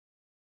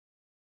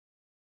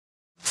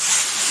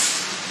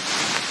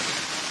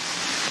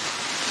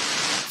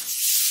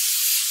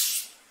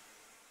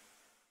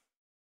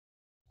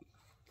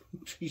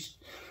Jeez.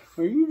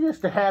 Are you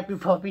just a happy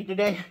puppy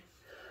today?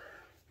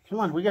 Come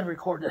on, we gotta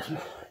record this.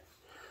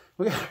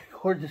 We gotta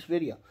record this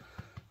video.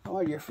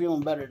 Oh, you're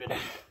feeling better today.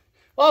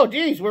 Oh,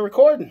 geez, we're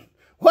recording.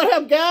 What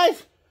up,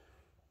 guys?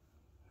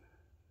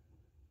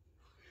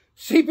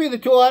 CP the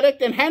Tool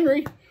Addict and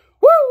Henry.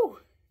 Woo!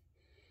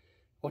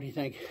 What do you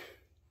think?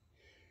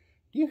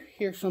 Do you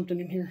hear something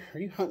in here? Are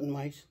you hunting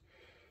mice?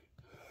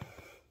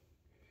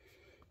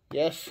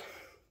 Yes.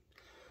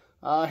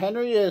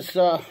 Henry is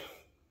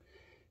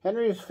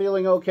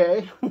feeling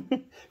okay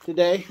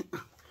today.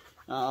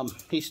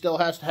 He still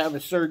has to have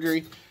his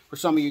surgery, for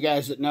some of you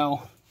guys that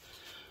know.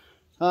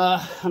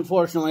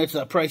 Unfortunately, it's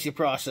a pricey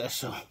process,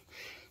 so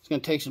it's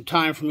going to take some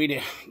time for me to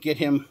get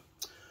him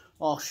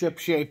all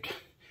ship-shaped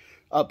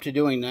up to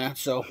doing that.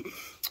 So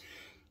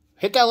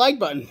hit that like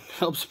button.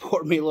 Help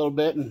support me a little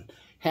bit, and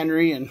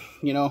Henry, and,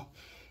 you know,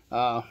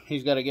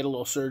 he's got to get a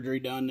little surgery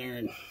done there,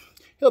 and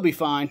he'll be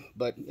fine,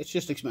 but it's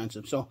just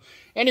expensive. So,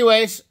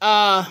 anyways,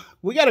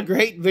 we got a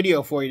great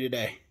video for you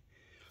today.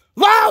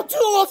 Wow,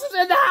 Tools is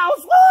in the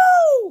house!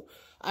 Woo!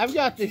 I've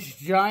got this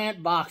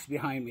giant box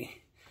behind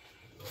me,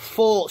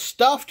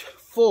 stuffed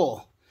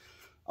full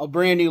of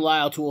brand new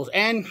Lisle tools.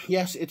 And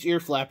yes, it's ear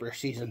flapper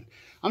season.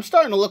 I'm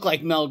starting to look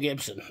like Mel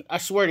Gibson. I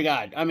swear to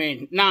God. I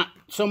mean, not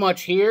so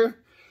much here,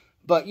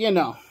 but you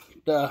know,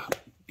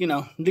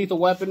 Lethal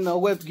Weapon,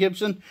 Mel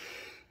Gibson.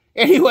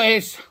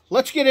 Anyways,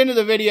 let's get into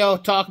the video,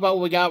 talk about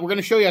what we got. We're going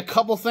to show you a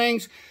couple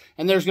things,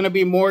 and there's going to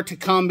be more to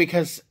come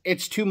because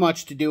it's too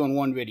much to do in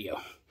one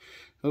video.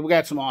 But we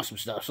got some awesome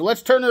stuff. So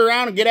let's turn it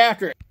around and get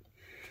after it.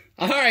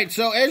 Alright,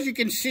 so as you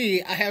can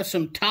see, I have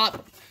some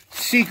top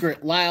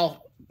secret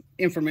Lisle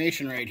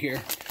information right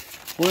here.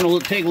 We're going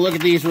to take a look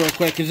at these real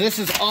quick, because this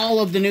is all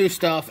of the new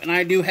stuff, and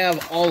I do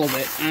have all of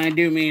it, and I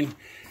do mean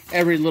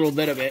every little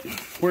bit of it.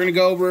 We're going to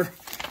go over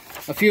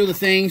a few of the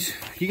things.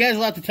 You guys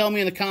will have to tell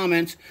me in the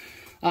comments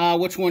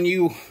which one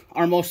you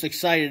are most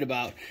excited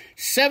about.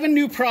 7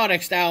 new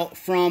products out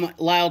from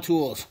Lisle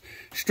Tools.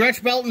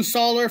 Stretch belt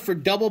installer for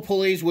double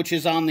pulleys, which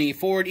is on the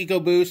Ford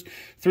EcoBoost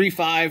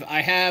 3.5.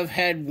 I have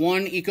had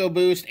one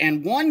EcoBoost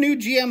and one new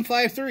GM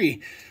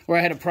 5.3 where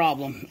I had a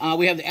problem.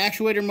 We have the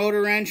actuator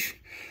motor wrench.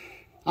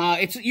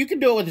 You can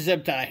do it with a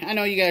zip tie. I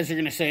know you guys are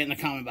going to say it in the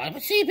comment box,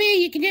 but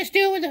CP, you can just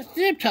do it with a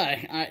zip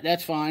tie.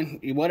 That's fine.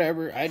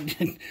 Whatever.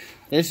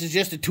 This is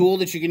just a tool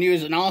that you can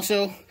use. And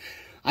also,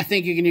 I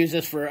think you can use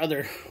this for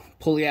other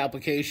pulley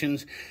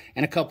applications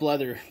and a couple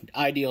other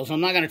ideals.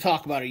 I'm not going to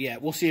talk about it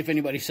yet. We'll see if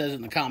anybody says it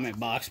in the comment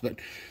box, but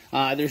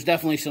there's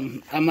definitely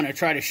some. I'm going to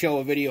try to show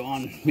a video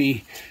on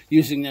me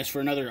using this for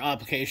another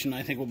application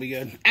I think will be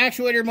good.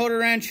 Actuator motor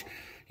wrench.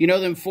 You know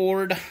them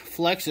Ford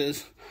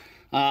Flexes.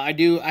 I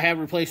have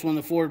replaced one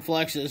of the Ford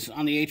Flexes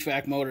on the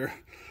HVAC motor.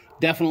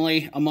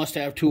 Definitely a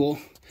must-have tool.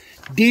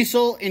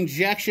 Diesel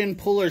injection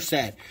puller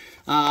set.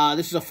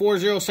 This is a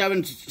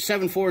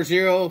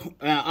 407740.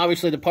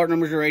 Obviously, the part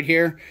numbers are right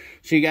here.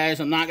 So, you guys,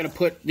 I'm not going to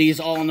put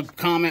these all in the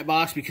comment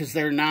box because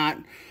they're not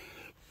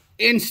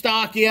in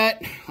stock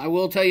yet. I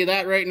will tell you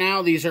that right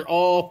now. These are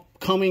all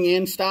coming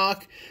in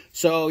stock.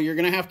 So, you're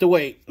going to have to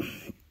wait.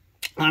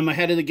 I'm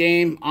ahead of the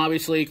game.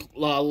 Obviously,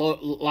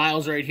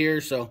 Lisle's right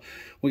here. So,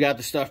 we got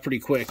the stuff pretty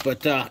quick.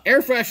 But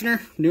air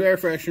freshener, new air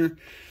freshener.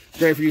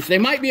 Great for you. So, they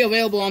might be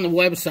available on the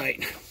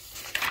website.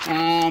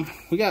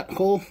 We got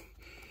whole...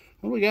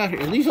 What do we got here?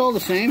 Are these all the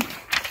same?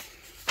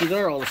 These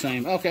are all the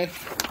same. Okay.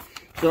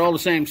 They're all the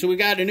same. So we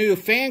got a new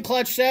fan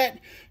clutch set,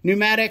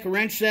 pneumatic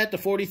wrench set, the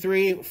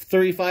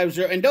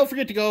 43350. And don't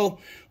forget to go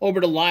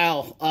over to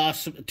Lisle,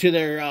 to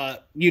their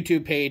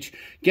YouTube page.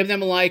 Give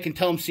them a like and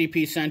tell them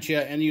CP sent you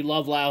and you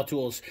love Lisle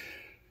tools.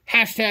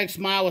 Hashtag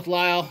smile with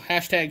Lisle.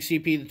 Hashtag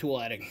CP the Tool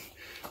Addict.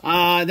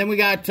 Then we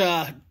got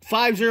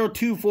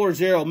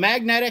 50240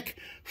 magnetic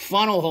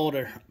funnel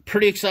holder.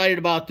 Pretty excited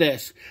about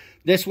this.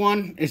 This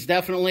one is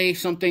definitely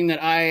something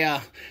that I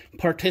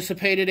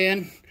participated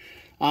in,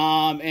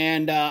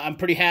 and I'm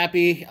pretty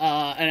happy,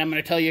 and I'm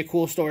going to tell you a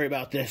cool story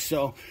about this.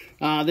 So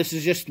this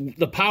is just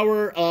the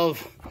power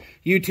of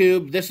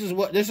YouTube. This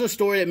is a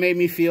story that made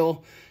me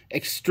feel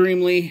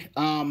extremely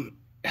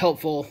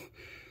helpful.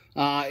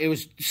 It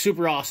was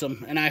super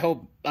awesome, and I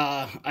hope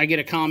I get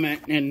a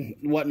comment and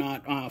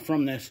whatnot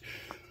from this.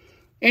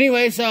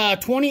 Anyways,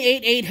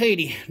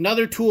 28880,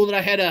 another tool that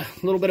I had a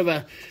little bit of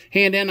a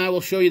hand in. I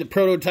will show you the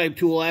prototype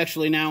tool.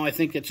 Actually, now I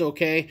think it's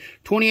okay.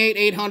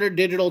 28800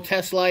 digital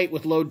test light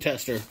with load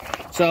tester.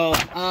 So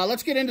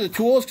let's get into the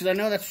tools because I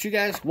know that's what you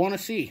guys want to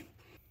see.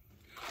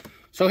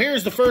 So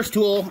here's the first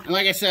tool, and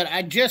like I said,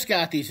 I just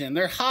got these in.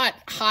 They're hot,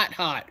 hot,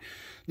 hot.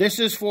 This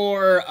is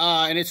for,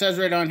 and it says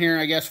right on here,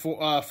 I guess,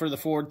 for the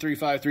Ford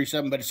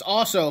 3537, but it's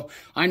also,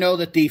 I know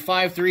that the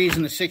 5.3s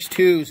and the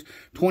 6.2s,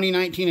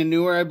 2019 and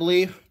newer, I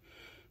believe.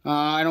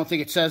 I don't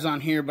think it says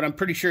on here, but I'm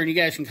pretty sure, and you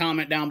guys can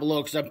comment down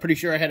below, because I'm pretty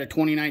sure I had a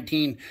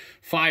 2019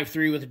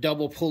 5.3 with a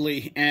double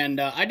pulley,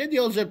 and I did the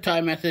old zip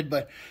tie method,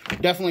 but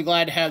definitely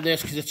glad to have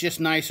this, because it's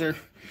just nicer.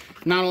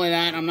 Not only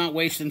that, I'm not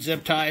wasting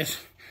zip ties.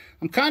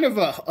 I'm kind of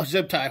a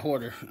zip tie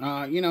hoarder.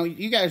 You know,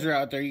 you guys are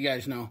out there, you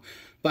guys know.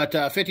 But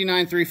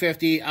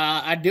 59,350.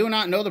 I do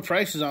not know the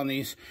prices on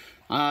these,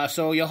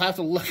 so you'll have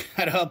to look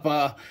that up.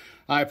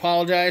 I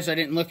apologize, I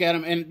didn't look at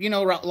them, and you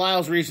know,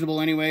 Lisle's reasonable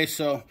anyway,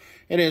 so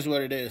it is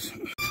what it is.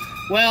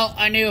 Well,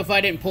 I knew if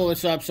I didn't pull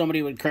this up,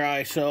 somebody would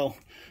cry, so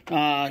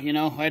you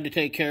know, I had to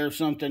take care of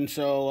something.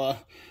 So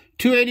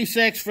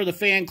 $286 for the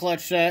fan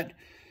clutch set.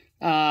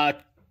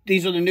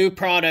 These are the new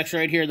products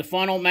right here. The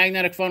funnel,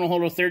 magnetic funnel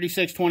holder,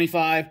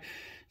 $36.25.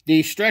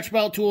 The stretch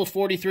belt tool is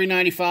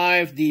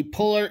 $43.95. The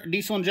puller,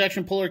 diesel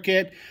injection puller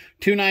kit,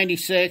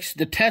 $296.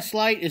 The test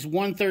light is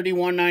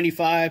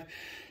 $131.95.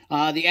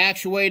 The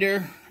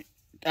actuator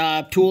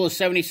tool is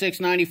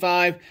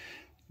 $76.95.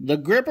 The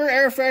gripper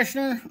air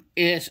freshener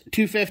is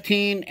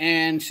 $215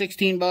 and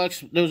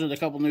 $16. Those are the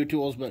couple new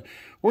tools, but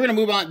we're gonna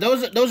move on.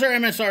 Those are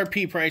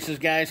MSRP prices,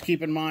 guys.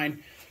 Keep in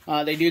mind,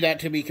 they do that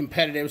to be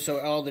competitive, so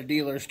all the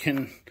dealers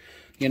can,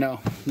 you know,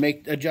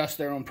 adjust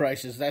their own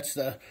prices. That's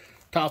the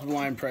top of the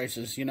line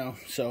prices, you know.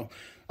 So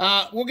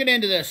we'll get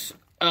into this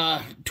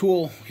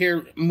tool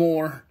here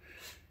more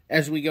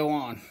as we go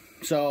on.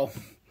 So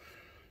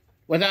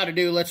without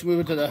ado, let's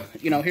move to the,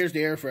 you know, here's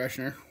the air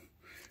freshener.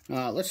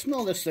 Let's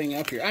smell this thing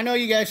up here. I know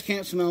you guys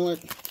can't smell it.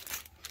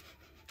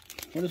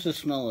 What does this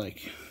smell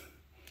like?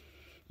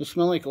 Does it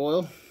smell like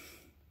oil?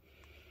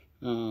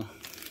 I don't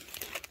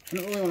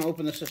really want to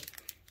open this up.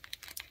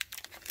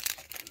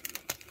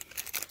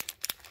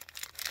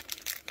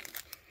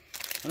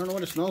 I don't know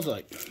what it smells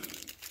like.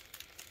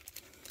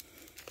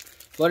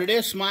 But it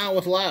is Smile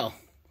with Lisle.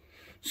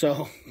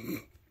 So,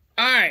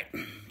 alright.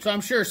 So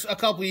I'm sure a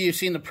couple of you have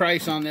seen the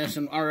price on this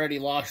and already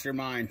lost your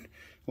mind.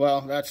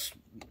 Well, that's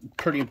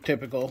pretty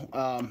typical.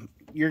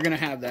 You're going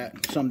to have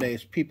that some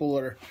days. People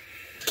are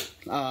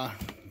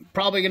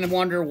probably going to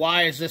wonder,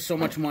 why is this so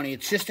much money?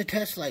 It's just a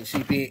test light,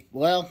 CP.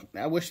 Well,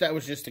 I wish that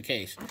was just the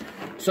case.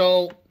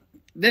 So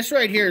this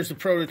right here is the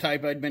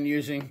prototype I'd been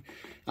using.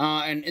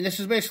 And this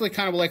is basically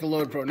kind of like a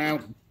load pro.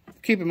 Now,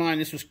 keep in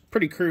mind, this was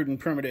pretty crude and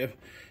primitive.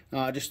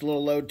 Just a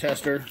little load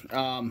tester.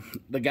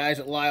 The guys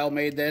at Lisle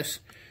made this,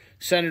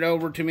 sent it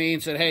over to me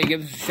and said, hey,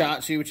 give this a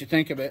shot, see what you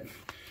think of it.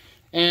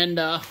 And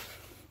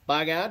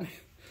by God,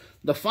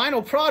 the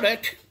final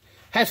product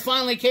has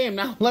finally came.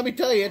 Now, let me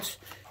tell you,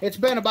 it's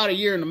been about a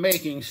year in the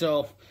making,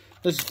 so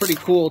this is pretty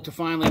cool to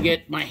finally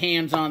get my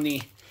hands on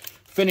the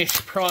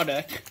finished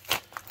product,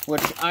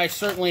 which I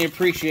certainly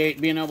appreciate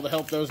being able to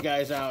help those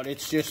guys out.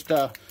 It's just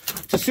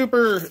it's a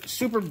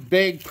super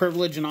big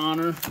privilege and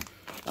honor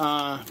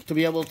to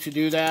be able to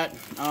do that.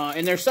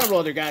 And there's several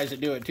other guys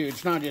that do it too.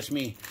 It's not just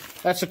me.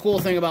 That's the cool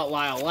thing about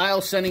Lisle.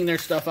 Lisle's sending their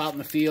stuff out in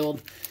the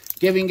field,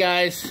 giving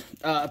guys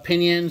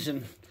opinions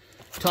and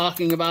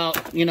talking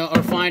about, you know,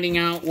 or finding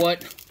out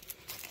what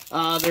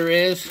there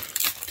is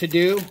to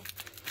do,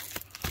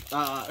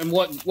 and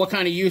what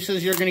kind of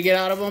uses you're going to get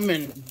out of them,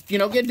 and, you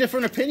know, get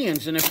different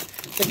opinions. And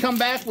if they come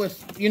back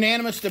with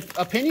unanimous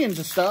opinions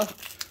and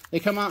stuff, they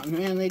come out and,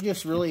 man, they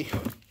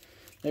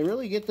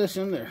really get this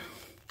in there.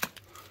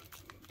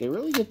 They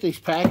really get these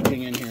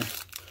packaging in here.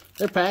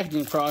 Their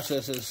packaging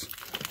process is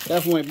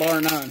definitely,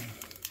 bar none,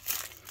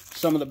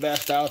 some of the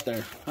best out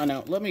there. I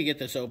know. Let me get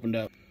this opened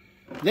up.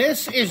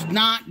 This is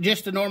not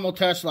just a normal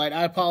test light.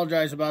 I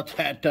apologize about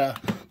that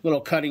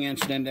little cutting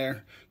incident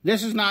there.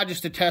 This is not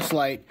just a test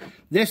light.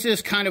 This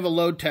is kind of a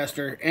load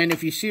tester. And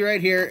if you see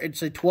right here,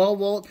 it's a 12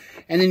 volt,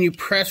 and then you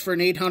press for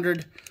an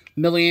 800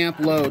 milliamp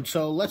load.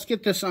 So let's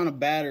get this on a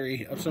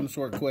battery of some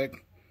sort quick.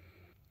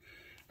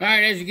 All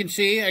right, as you can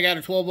see, I got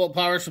a 12 volt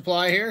power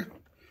supply here.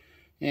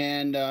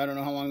 And I don't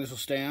know how long this will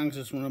stay on, because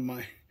it's one of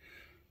my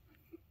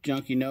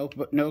junky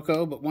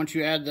Noco. But once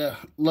you add the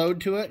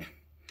load to it,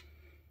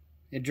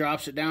 it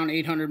drops it down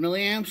 800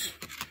 milliamps.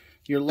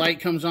 Your light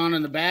comes on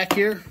in the back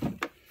here.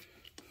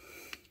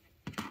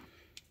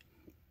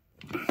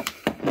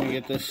 Let me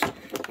get this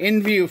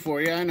in view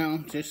for you. I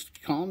know,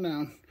 just calm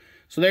down.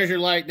 So there's your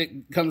light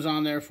that comes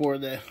on there for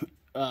the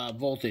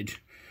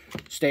voltage,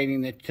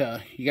 stating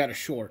that you got a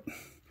short,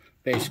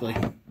 basically.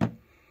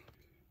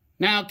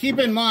 Now, keep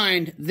in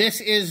mind,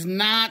 this is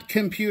not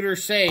computer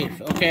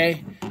safe,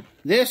 okay?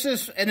 This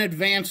is an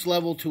advanced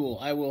level tool,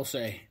 I will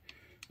say.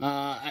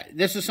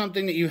 This is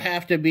something that you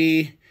have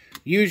to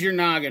use your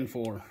noggin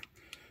for.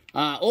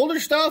 Older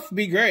stuff,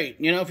 be great.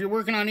 You know, if you're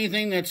working on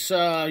anything that's,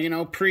 you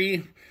know,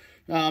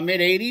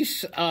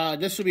 mid-80s,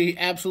 this would be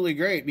absolutely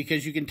great,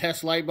 because you can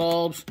test light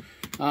bulbs,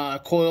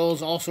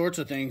 coils, all sorts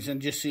of things,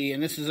 and just see.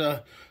 And this is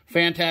a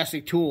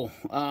fantastic tool.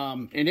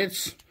 And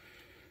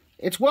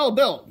it's well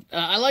built.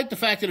 I like the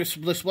fact that it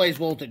displays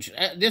voltage.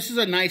 This is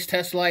a nice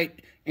test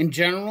light in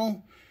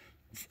general.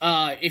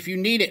 If you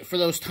need it for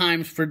those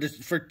times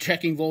for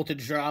checking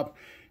voltage drop,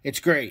 it's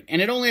great.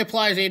 And it only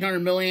applies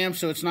 800 milliamps,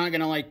 so it's not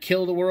going to, like,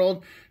 kill the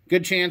world.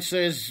 Good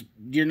chances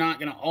you're not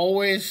going to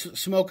always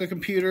smoke a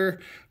computer.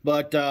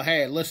 But,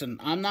 hey, listen,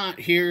 I'm not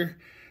here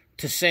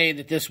to say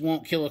that this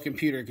won't kill a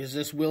computer, because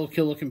this will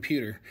kill a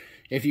computer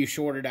if you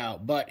short it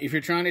out. But if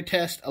you're trying to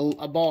test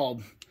a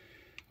bulb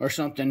or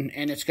something,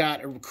 and it's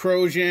got a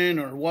corrosion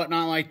or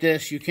whatnot like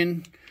this, you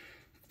can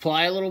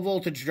apply a little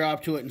voltage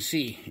drop to it and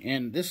see.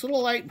 And this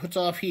little light puts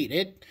off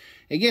heat.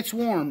 it gets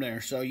warm there,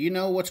 so you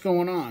know what's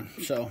going on.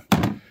 So,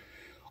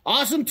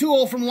 awesome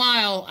tool from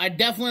Lisle. I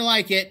definitely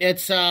like it.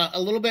 It's a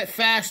little bit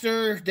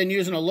faster than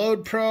using a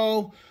Load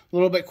Pro, a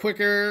little bit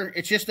quicker.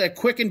 It's just a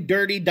quick and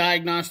dirty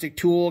diagnostic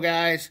tool,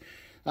 guys.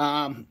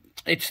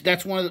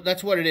 That's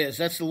what it is.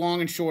 That's the long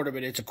and short of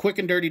it. It's a quick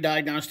and dirty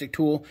diagnostic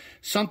tool.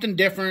 Something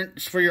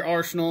different for your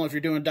arsenal if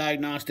you're doing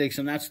diagnostics,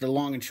 and that's the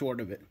long and short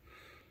of it.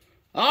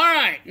 All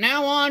right,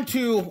 now on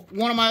to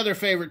one of my other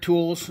favorite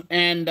tools.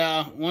 And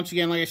once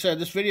again, like I said,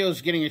 this video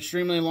is getting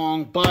extremely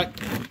long, but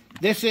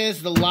this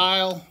is the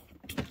Lisle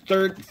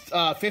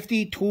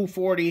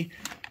 50-240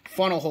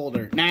 funnel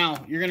holder.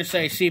 Now, you're going to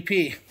say,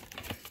 CP,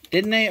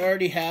 didn't they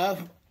already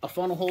have a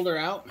funnel holder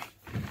out?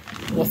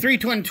 Well, 3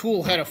 Twin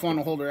Tool had a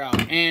funnel holder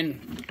out.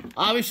 And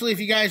obviously, if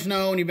you guys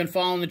know and you've been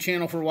following the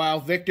channel for a while,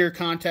 Victor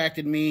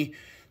contacted me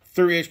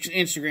through his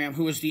Instagram,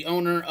 who is the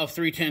owner of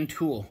 310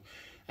 Tool.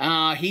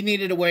 He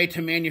needed a way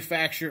to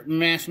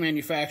mass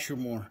manufacture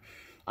more.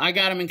 I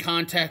got him in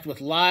contact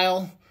with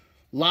Lisle.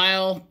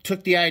 Lisle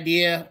took the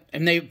idea,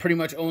 and they pretty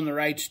much own the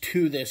rights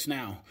to this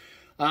now.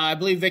 I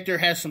believe Victor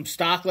has some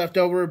stock left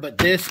over, but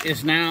this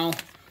is now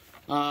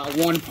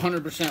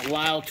 100%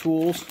 Lisle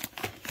tools.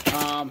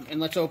 And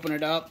let's open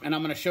it up, and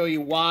I'm going to show you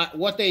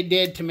what they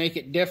did to make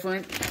it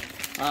different,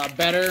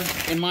 better,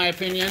 in my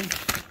opinion.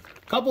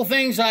 A couple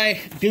things I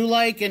do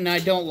like and I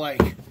don't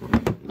like.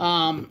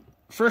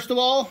 First of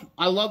all,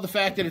 I love the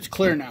fact that it's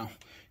clear now.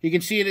 You can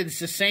see it's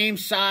the same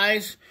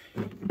size.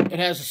 It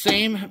has the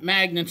same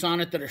magnets on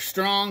it that are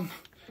strong.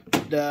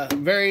 The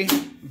very,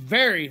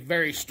 very,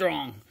 very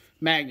strong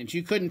magnets.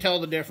 You couldn't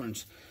tell the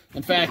difference.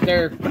 In fact,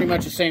 they're pretty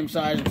much the same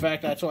size. In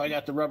fact, that's why I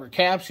got the rubber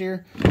caps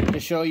here to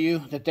show you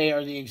that they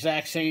are the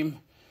exact same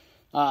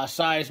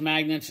size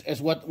magnets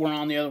as what were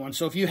on the other one.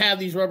 So if you have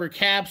these rubber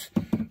caps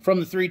from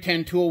the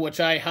 310 tool, which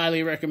I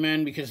highly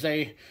recommend because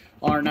they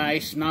are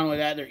nice. Not only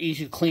that, they're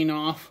easy to clean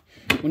off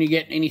when you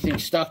get anything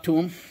stuck to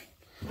them.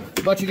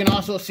 But you can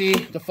also see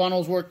the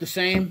funnels work the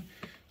same.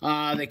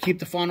 They keep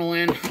the funnel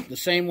in the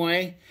same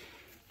way.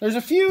 There's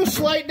a few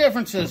slight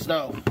differences,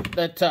 though,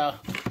 that are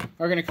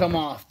going to come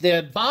off.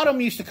 The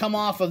bottom used to come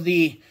off of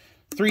the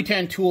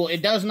 310 tool.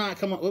 It does not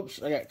come off.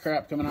 Oops, I got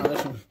crap coming out of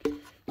this one.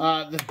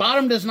 The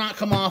bottom does not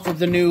come off of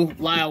the new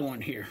Lisle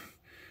one here.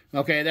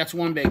 Okay, that's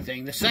one big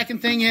thing. The second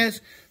thing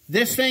is,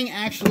 this thing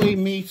actually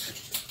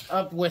meets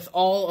up with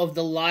all of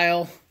the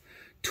Lisle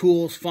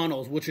tools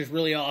funnels, which is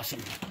really awesome.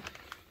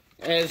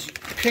 As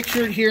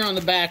pictured here on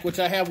the back, which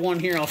I have one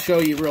here, I'll show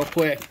you real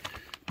quick.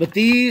 But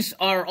these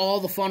are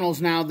all the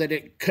funnels now that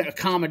it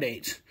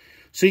accommodates.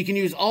 So you can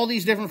use all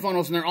these different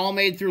funnels, and they're all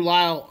made through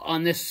Lisle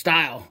on this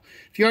style.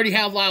 If you already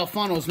have Lisle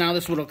funnels, now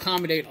this would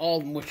accommodate all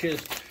of them, which is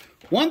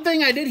one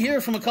thing I did hear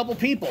from a couple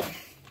people.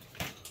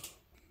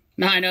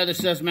 Now, I know this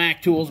says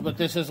Mac Tools, but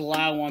this is a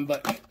Lisle one.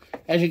 But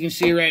as you can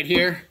see right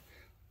here,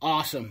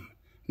 awesome.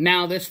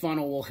 Now this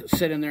funnel will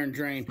sit in there and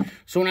drain.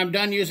 So when I'm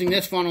done using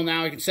this funnel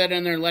now, I can set it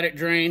in there and let it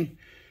drain.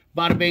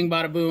 Bada bing,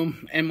 bada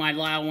boom, and my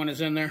Lisle one is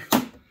in there.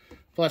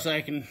 Plus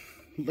I can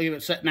leave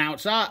it sitting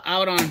out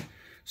on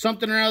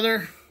something or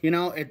other. You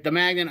know, the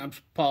magnet, I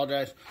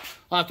apologize.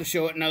 I'll have to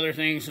show it in other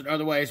things and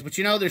other ways. But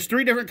you know, there's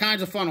 3 different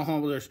kinds of funnel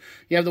holders.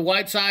 You have the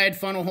white side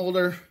funnel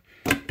holder.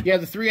 You have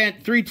the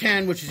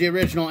 310, which is the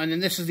original. And then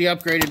this is the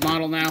upgraded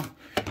model now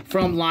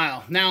from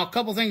Lisle. Now, a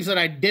couple things that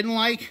I didn't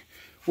like,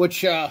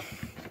 which are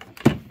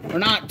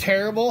not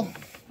terrible.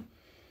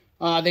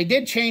 They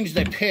did change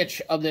the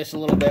pitch of this a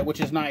little bit, which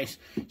is nice.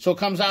 So it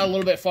comes out a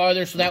little bit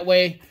farther, so that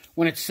way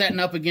when it's setting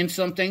up against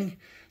something,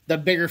 the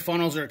bigger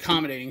funnels are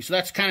accommodating. So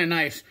that's kind of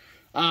nice.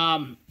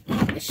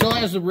 It still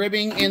has the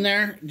ribbing in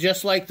there,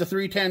 just like the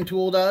 310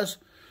 tool does.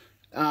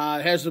 It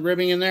has the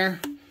ribbing in there.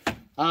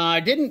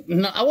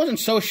 I wasn't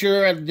so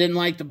sure. I didn't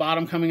like the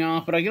bottom coming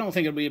off, but I don't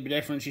think it'll be a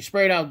difference. You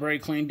spray it out very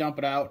clean, dump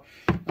it out.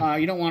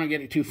 You don't want to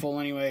get it too full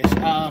anyways.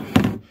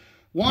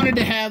 Wanted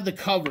to have the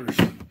covers.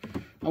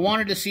 I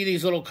wanted to see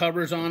these little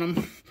covers on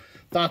them.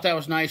 Thought that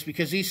was nice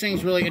because these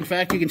things really, in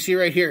fact, you can see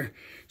right here.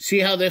 See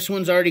how this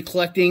one's already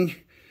collecting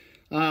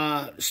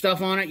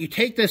stuff on it? You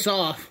take this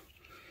off,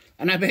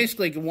 and I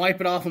basically can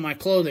wipe it off of my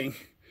clothing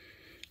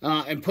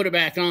and put it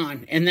back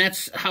on. And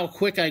that's how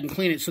quick I can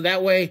clean it. So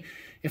that way,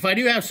 if I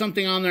do have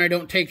something on there, I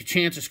don't take a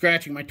chance of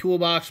scratching my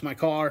toolbox, my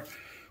car,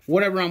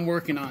 whatever I'm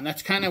working on.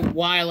 That's kind of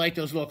why I like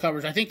those little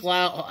covers. I think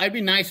Lisle, I'd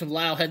be nice if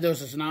Lisle had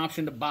those as an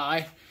option to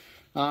buy.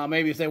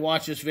 Maybe if they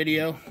watch this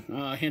video,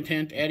 hint,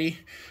 hint, Eddie,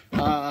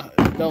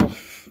 they'll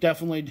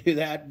definitely do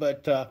that.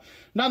 But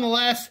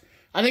nonetheless,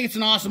 I think it's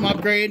an awesome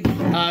upgrade.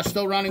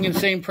 Still running in the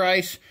same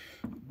price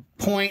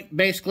point,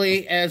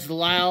 basically, as the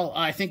Lisle.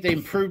 I think they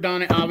improved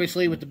on it,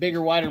 obviously, with the bigger,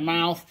 wider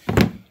mouth.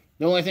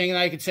 The only thing that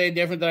I could say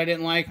different that I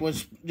didn't like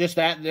was just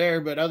that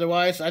there. But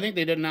otherwise, I think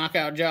they did a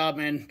knockout job.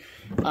 And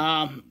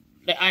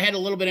I had a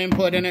little bit of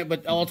input in it,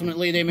 but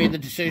ultimately they made the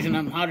decision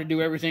on how to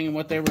do everything and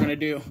what they were going to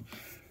do.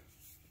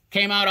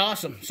 Came out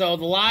awesome. So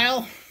the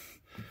Lisle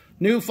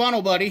new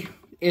funnel buddy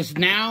is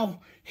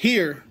now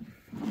here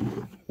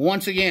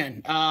once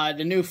again.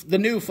 The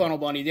new funnel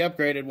buddy, the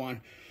upgraded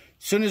one.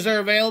 As soon as they're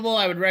available,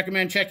 I would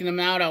recommend checking them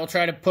out. I will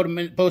try to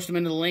post them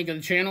into the link of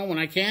the channel when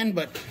I can.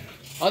 But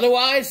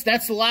otherwise,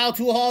 that's the Lisle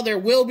tool haul. There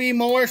will be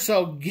more,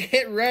 so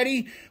get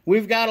ready.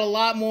 We've got a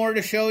lot more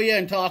to show you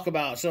and talk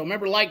about. So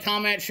remember, like,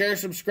 comment, share,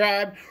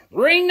 subscribe.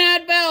 Ring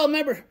that bell.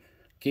 Remember,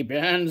 keep your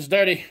hands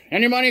dirty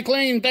and your money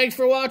clean. Thanks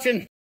for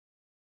watching.